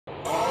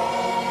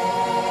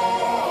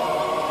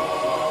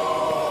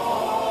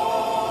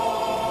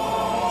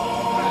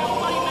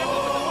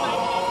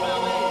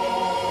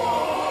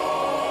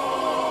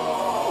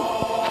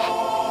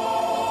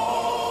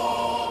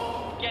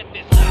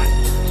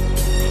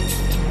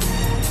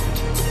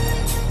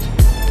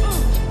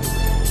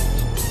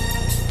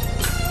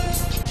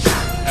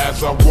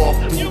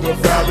the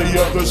valley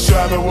of the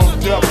shadow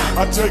of death.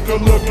 I take a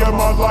look at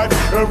my life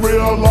and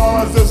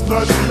realize there's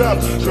nothing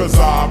left. Cause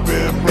I've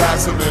been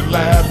blasting and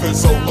laughing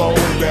so long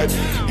that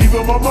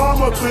even my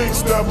mama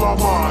thinks that my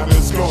mind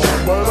is gone.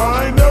 But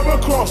I ain't never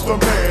crossed a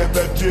man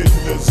that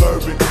didn't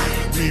deserve it.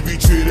 Be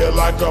treated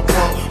like a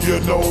punk, you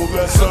know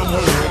that's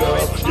unheard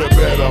of. You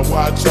better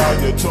watch how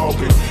you're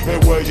talking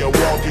and where you're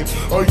walking,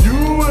 or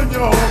you and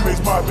your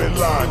homies might be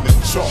lying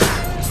in chalk.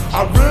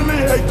 I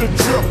really hate the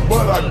trip,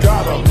 but I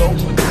gotta know.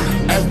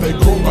 As they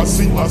quote, I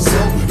see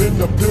myself in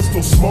the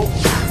pistol smoke.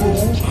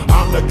 Fool,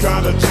 I'm the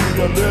kind of G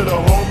the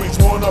little homies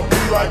wanna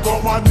be like,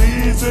 on my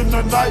knees in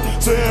the night,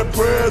 saying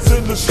prayers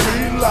in the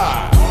street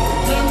light.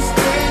 Been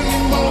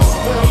standing most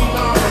of the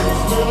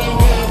night, living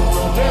in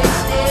the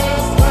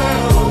gangster's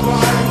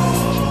paradise.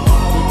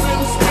 We've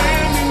been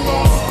spending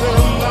most of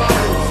the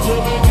night,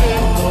 living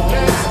in the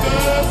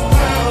gangster's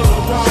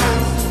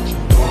paradise.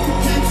 We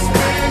keep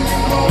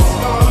spending most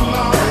of the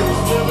night,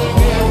 living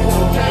in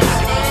the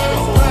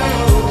gangster's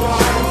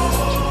paradise.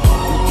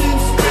 We keep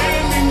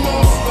spending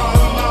most of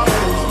the night,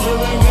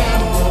 living in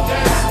the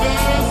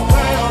gangster's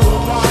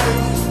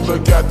paradise.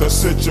 Look at the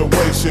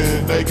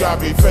situation they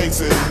got me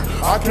facing.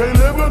 I can't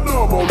live a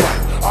normal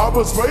life. I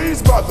was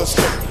raised by the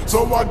state,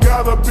 so I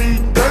gotta be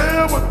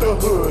down with the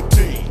hood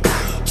team.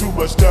 Too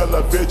much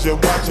television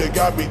watching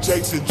got me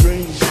chasing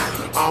dreams.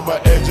 I'm an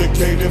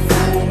educated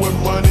fool with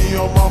money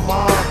on my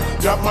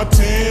mind. Got my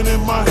tin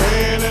in my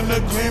hand and a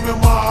gleam in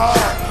my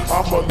eye.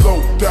 I'm a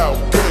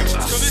low-out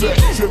gangster, set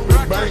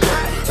tripping banger,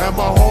 and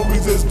my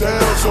homies is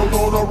down, so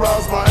don't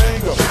arouse my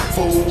anger.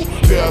 Fool,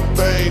 death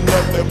ain't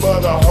nothing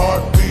but a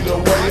heartbeat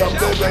away. I'm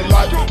living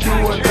like you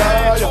and I.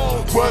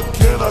 What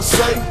can I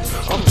say?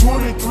 I'm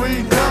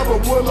 23 now,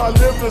 but will I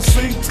live to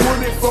see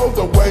 24?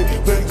 The way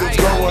things is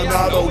going,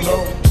 I don't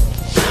know.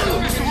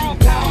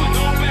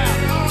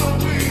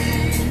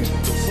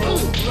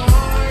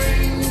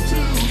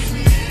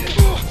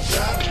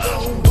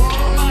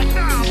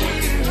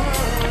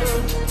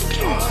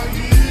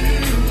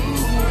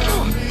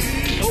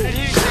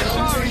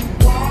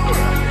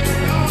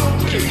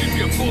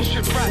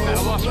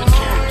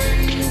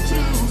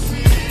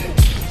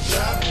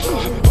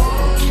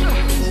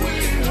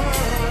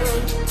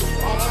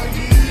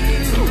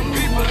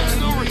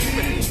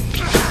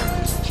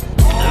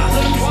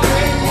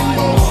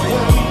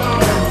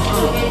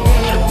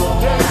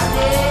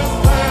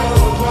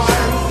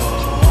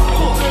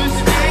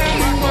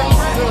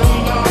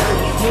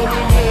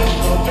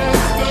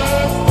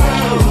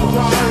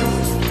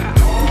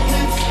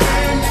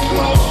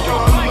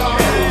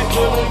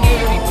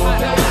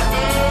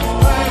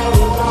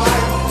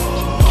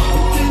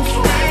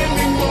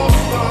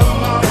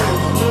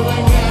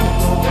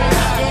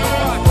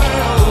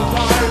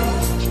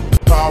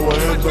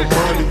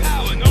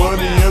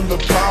 Money and the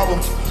power,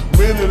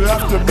 minute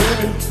after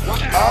minute,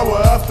 hour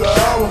after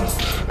hour,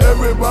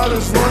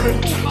 everybody's running,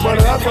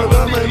 but half of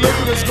them ain't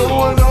looking what's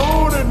going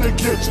on in the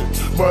kitchen.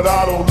 But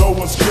I don't know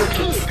what's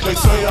cooking. They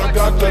say I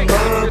got to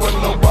learn, but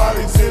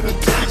nobody's here to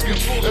teach me.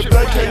 If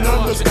they can't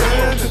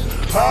understand it,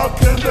 how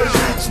can they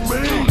reach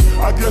me?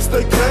 I guess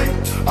they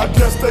can't, I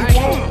guess they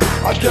won't,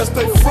 I guess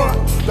they front.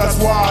 That's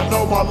why I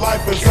know my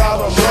life is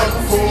out of luck,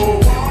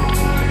 fool.